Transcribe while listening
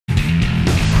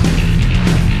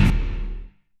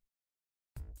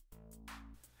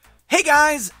Hey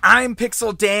guys, I'm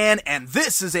Pixel Dan, and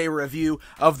this is a review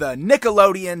of the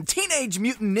Nickelodeon Teenage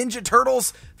Mutant Ninja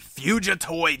Turtles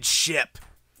Fugitoid Ship.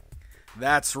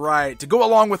 That's right, to go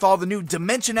along with all the new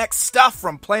Dimension X stuff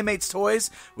from Playmates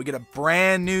Toys, we get a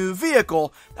brand new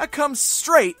vehicle that comes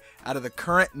straight out of the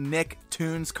current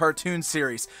Nicktoons cartoon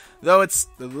series, though it's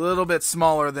a little bit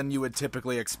smaller than you would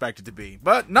typically expect it to be.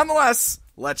 But nonetheless,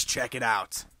 let's check it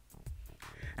out.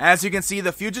 As you can see,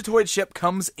 the Fugitoid ship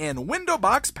comes in window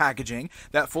box packaging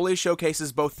that fully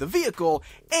showcases both the vehicle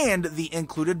and the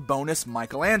included bonus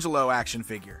Michelangelo action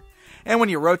figure. And when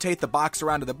you rotate the box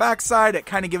around to the backside, it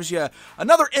kind of gives you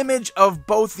another image of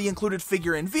both the included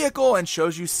figure and vehicle and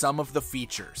shows you some of the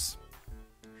features.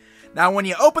 Now, when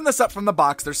you open this up from the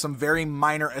box, there's some very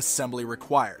minor assembly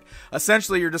required.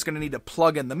 Essentially, you're just going to need to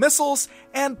plug in the missiles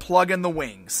and plug in the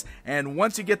wings. And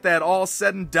once you get that all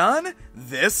said and done,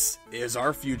 this is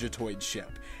our Fugitoid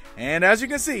ship. And as you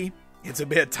can see, it's a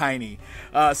bit tiny.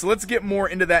 So let's get more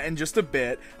into that in just a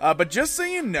bit. But just so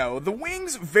you know, the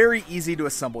wings, very easy to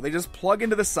assemble. They just plug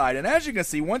into the side. And as you can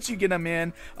see, once you get them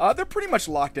in, they're pretty much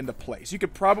locked into place. You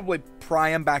could probably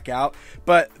pry them back out,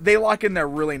 but they lock in there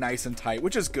really nice and tight,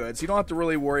 which is good. So you don't have to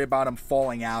really worry about them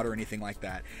falling out or anything like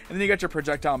that. And then you got your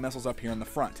projectile missiles up here in the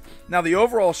front. Now, the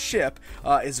overall ship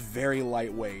is very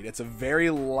lightweight. It's a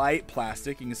very light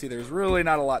plastic. You can see there's really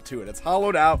not a lot to it. It's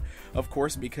hollowed out, of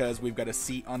course, because we've got a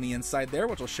seat on the inside there,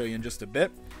 which I'll show you in just a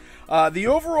bit. The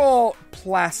overall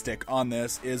plastic on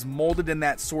this is molded in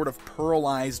that sort of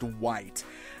pearlized white.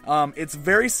 It's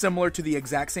very similar to the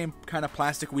exact same kind of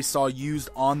plastic we saw used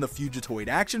on the Fugitoid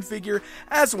action figure,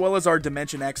 as well as our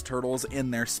Dimension X turtles in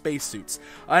their spacesuits.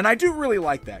 And I do really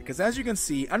like that, because as you can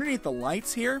see, underneath the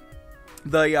lights here,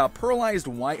 the pearlized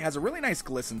white has a really nice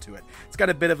glisten to it. It's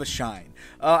got a bit of a shine.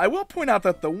 I will point out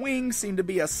that the wings seem to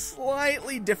be a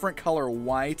slightly different color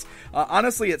white.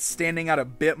 Honestly, it's standing out a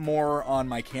bit more on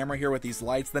my camera here with these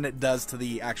lights than it does to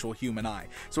the actual human eye.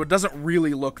 So it doesn't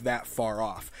really look that far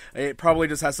off. It probably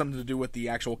just has something to do with the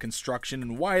actual construction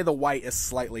and why the white is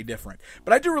slightly different.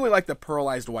 But I do really like the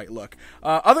pearlized white look.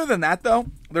 Other than that, though,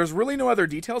 there's really no other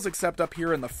details except up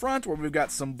here in the front where we've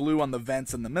got some blue on the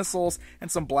vents and the missiles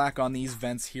and some black on these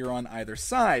vents here on either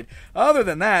side. Other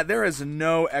than that, there is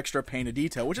no extra painted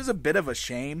detail, which is a bit of a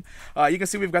shame. You can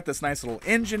see we've got this nice little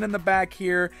engine in the back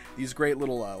here, these great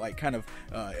little like kind of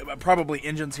probably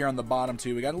engines here on the bottom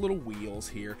too. We got little wheels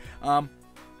here. I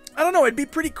don't know, it'd be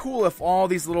pretty cool if all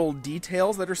these little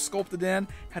details that are sculpted in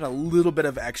had a little bit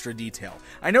of extra detail.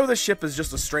 I know the ship is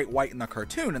just a straight white in the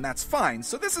cartoon, and that's fine,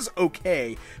 so this is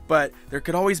okay, but there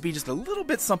could always be just a little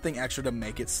bit something extra to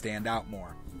make it stand out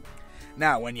more.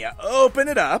 Now, when you open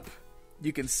it up,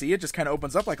 you can see it just kind of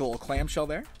opens up like a little clamshell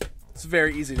there. It's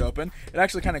very easy to open. It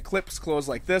actually kind of clips closed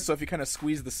like this, so if you kind of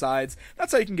squeeze the sides,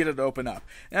 that's how you can get it to open up.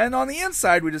 And on the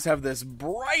inside, we just have this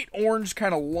bright orange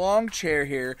kind of long chair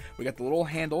here. We got the little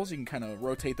handles. You can kind of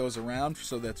rotate those around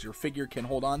so that your figure can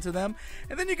hold on to them.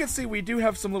 And then you can see we do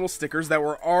have some little stickers that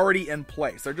were already in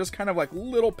place. They're just kind of like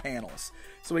little panels.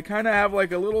 So we kind of have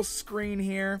like a little screen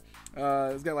here.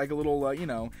 It's got like a little,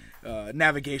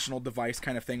 navigational device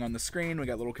kind of thing on the screen. We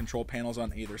got little control panels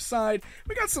on either side.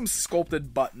 We got some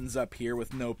sculpted buttons up here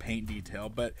with no paint detail,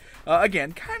 but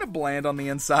again, kind of bland on the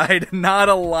inside. Not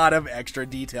a lot of extra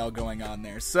detail going on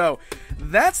there. So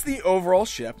that's the overall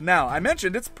ship. Now, I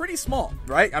mentioned it's pretty small,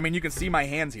 right? I mean, you can see my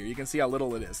hands here. You can see how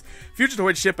little it is.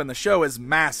 Fugitoid ship in the show is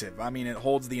massive. I mean, it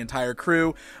holds the entire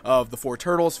crew of the 4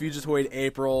 turtles, Fugitoid,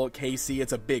 April, Casey.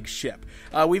 It's a big ship.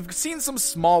 We've seen some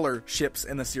smaller ships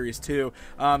in the series too.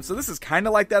 So this is kind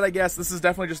of like that, I guess. This is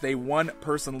definitely just a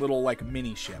one-person little like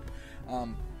mini ship.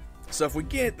 So if we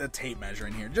get the tape measure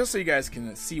in here, just so you guys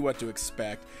can see what to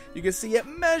expect, you can see it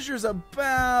measures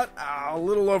about a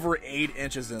little over 8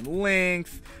 inches in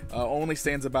length, only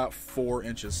stands about 4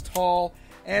 inches tall.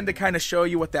 And to kind of show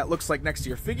you what that looks like next to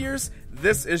your figures,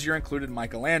 this is your included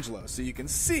Michelangelo. So you can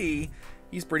see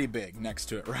he's pretty big next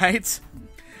to it, right?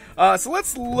 So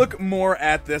let's look more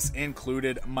at this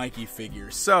included Mikey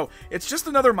figure. So it's just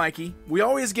another Mikey. We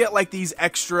always get like these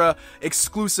extra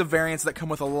exclusive variants that come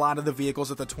with a lot of the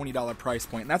vehicles at the $20 price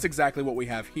point, and that's exactly what we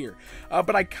have here.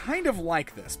 But I kind of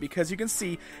like this because you can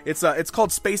see it's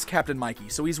called Space Captain Mikey.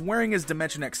 So he's wearing his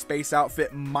Dimension X space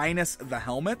outfit minus the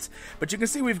helmet, but you can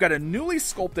see we've got a newly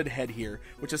sculpted head here,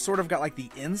 which has sort of got like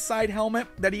the inside helmet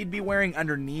that he'd be wearing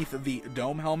underneath the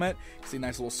dome helmet. You see a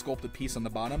nice little sculpted piece on the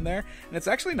bottom there, and it's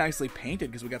actually nicely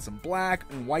painted because we got some black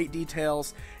and white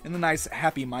details and the nice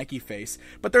happy Mikey face.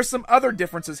 But there's some other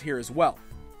differences here as well.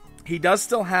 He does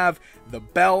still have the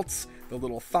belts, the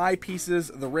little thigh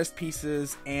pieces, the wrist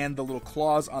pieces, and the little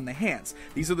claws on the hands.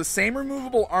 These are the same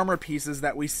removable armor pieces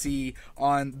that we see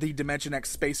on the Dimension X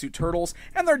Spacesuit Turtles,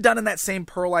 and they're done in that same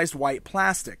pearlized white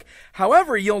plastic.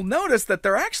 However, you'll notice that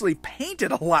they're actually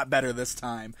painted a lot better this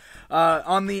time.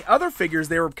 On the other figures,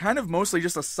 they were kind of mostly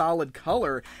just a solid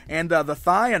color, and the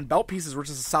thigh and belt pieces were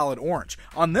just a solid orange.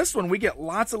 On this one, we get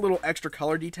lots of little extra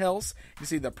color details. You can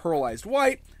see the pearlized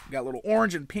white, we got little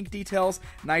orange and pink details,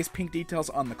 nice pink details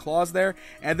on the claws there,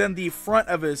 and then the front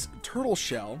of his turtle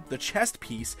shell, the chest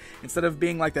piece, instead of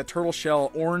being like that turtle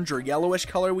shell orange or yellowish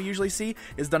color we usually see,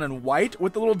 is done in white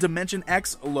with the little Dimension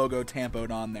X logo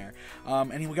tampoed on there.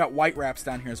 And we got white wraps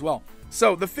down here as well.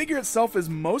 So the figure itself is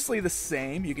mostly the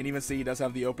same. You can even see he does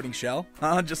have the opening shell,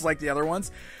 just like the other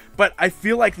ones. But I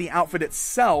feel like the outfit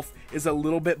itself is a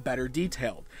little bit better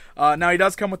detailed. Now he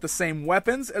does come with the same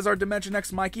weapons as our Dimension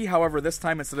X Mikey. However, this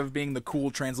time instead of being the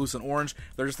cool translucent orange,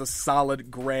 they're just a solid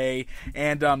gray.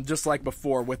 And just like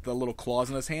before with the little claws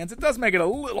in his hands, it does make it a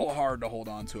little hard to hold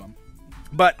on to him.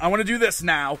 But I want to do this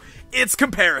now. It's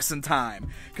comparison time.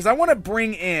 Because I want to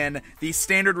bring in the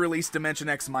standard release Dimension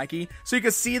X Mikey so you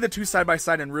can see the two side by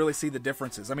side and really see the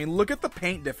differences. I mean, look at the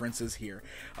paint differences here.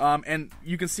 And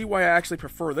you can see why I actually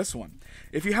prefer this one.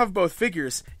 If you have both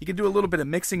figures, you can do a little bit of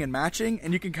mixing and matching,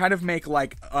 and you can kind of make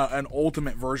like an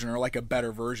ultimate version or like a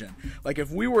better version. Like if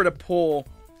we were to pull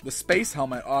the space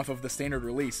helmet off of the standard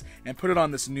release and put it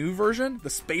on this new version, the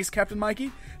Space Captain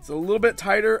Mikey. It's a little bit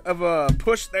tighter of a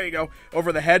push, there you go,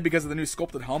 over the head because of the new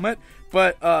sculpted helmet.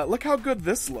 But look how good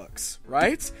this looks,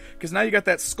 right? Because now you got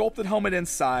that sculpted helmet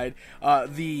inside.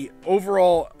 The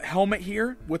overall helmet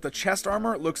here with the chest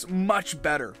armor looks much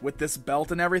better with this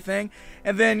belt and everything.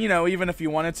 And then, you know, even if you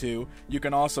wanted to, you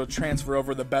can also transfer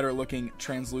over the better looking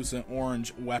translucent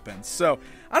orange weapons. So,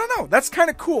 I don't know, that's kind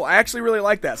of cool. I actually really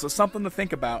like that, so something to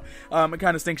think about. It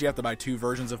kind of stinks you have to buy two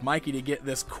versions of Mikey to get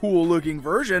this cool looking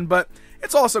version, but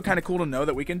it's also kind of cool to know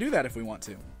that we can do that if we want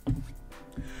to.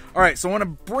 Alright, so I want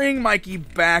to bring Mikey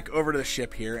back over to the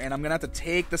ship here, and I'm going to have to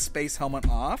take the space helmet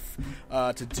off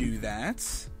to do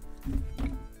that.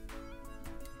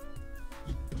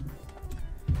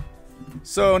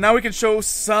 So now we can show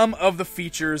some of the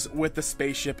features with the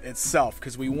spaceship itself,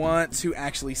 because we want to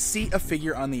actually see a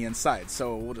figure on the inside.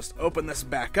 So we'll just open this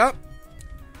back up.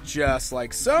 Just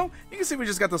like so. You can see we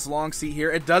just got this long seat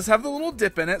here. It does have the little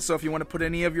dip in it, so if you want to put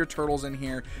any of your turtles in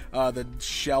here, the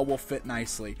shell will fit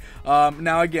nicely.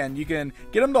 Now again, you can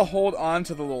get him to hold on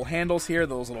to the little handles here.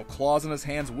 Those little claws in his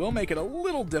hands will make it a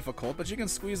little difficult, but you can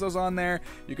squeeze those on there.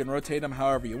 You can rotate them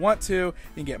however you want to. You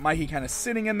can get Mikey kind of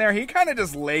sitting in there. He kind of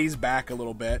just lays back a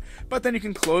little bit, but then you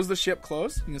can close the ship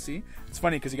closed. You can see. It's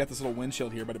funny because you got this little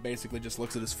windshield here, but it basically just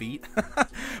looks at his feet.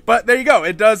 But there you go.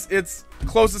 It's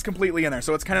closes completely in there,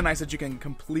 so it's kind of nice that you can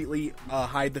completely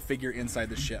hide the figure inside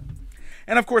the ship.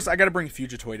 And of course, I got to bring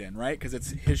Fugitoid in, right? Because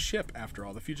it's his ship, after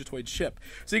all, the Fugitoid ship.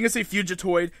 So you can see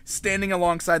Fugitoid standing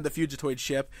alongside the Fugitoid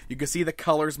ship. You can see the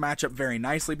colors match up very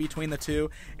nicely between the two.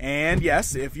 And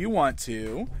yes, if you want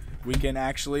to, we can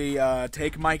actually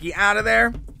take Mikey out of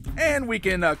there, and we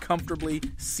can comfortably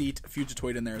seat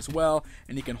Fugitoid in there as well.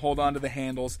 And you can hold on to the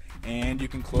handles, and you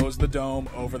can close the dome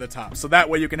over the top. So that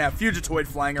way you can have Fugitoid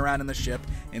flying around in the ship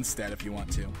instead if you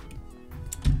want to.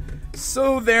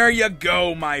 So there you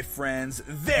go, my friends.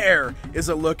 There is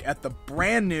a look at the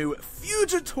brand new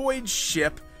Fugitoud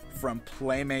Ship from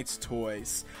Playmates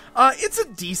Toys. It's a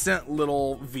decent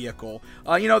little vehicle.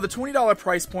 You know, the $20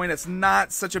 price point, it's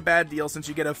not such a bad deal since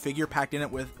you get a figure packed in it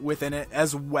within it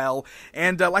as well.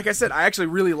 And like I said, I actually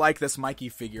really like this Mikey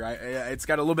figure. It's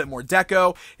got a little bit more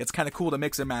deco. It's kind of cool to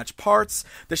mix and match parts.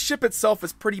 The ship itself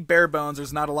is pretty bare bones.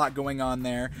 There's not a lot going on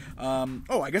there.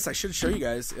 Oh, I guess I should show you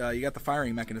guys. You got the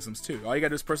firing mechanisms too. All you gotta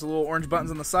do is press the little orange buttons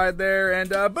on the side there,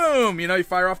 and boom! You know, you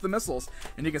fire off the missiles.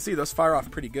 And you can see those fire off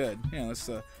pretty good. You know, it's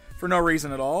for no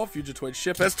reason at all, Fugitoid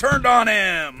Ship has turned on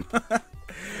him!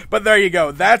 But there you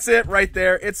go. That's it right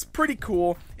there. It's pretty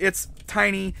cool. It's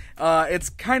tiny. It's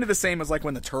kind of the same as like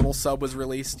when the Turtle sub was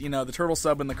released. You know, the Turtle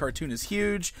sub in the cartoon is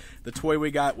huge. The toy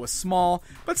we got was small,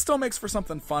 but still makes for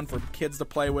something fun for kids to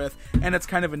play with. And it's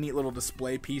kind of a neat little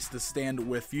display piece to stand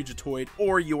with Fugitoid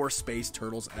or your space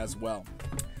turtles as well.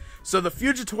 So the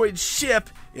Fugitoud Ship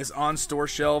is on store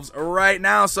shelves right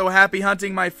now, so happy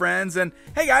hunting, my friends. And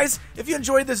hey guys, if you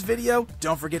enjoyed this video,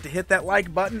 don't forget to hit that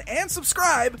like button and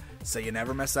subscribe so you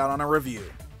never miss out on a review.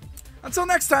 Until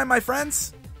next time, my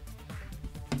friends.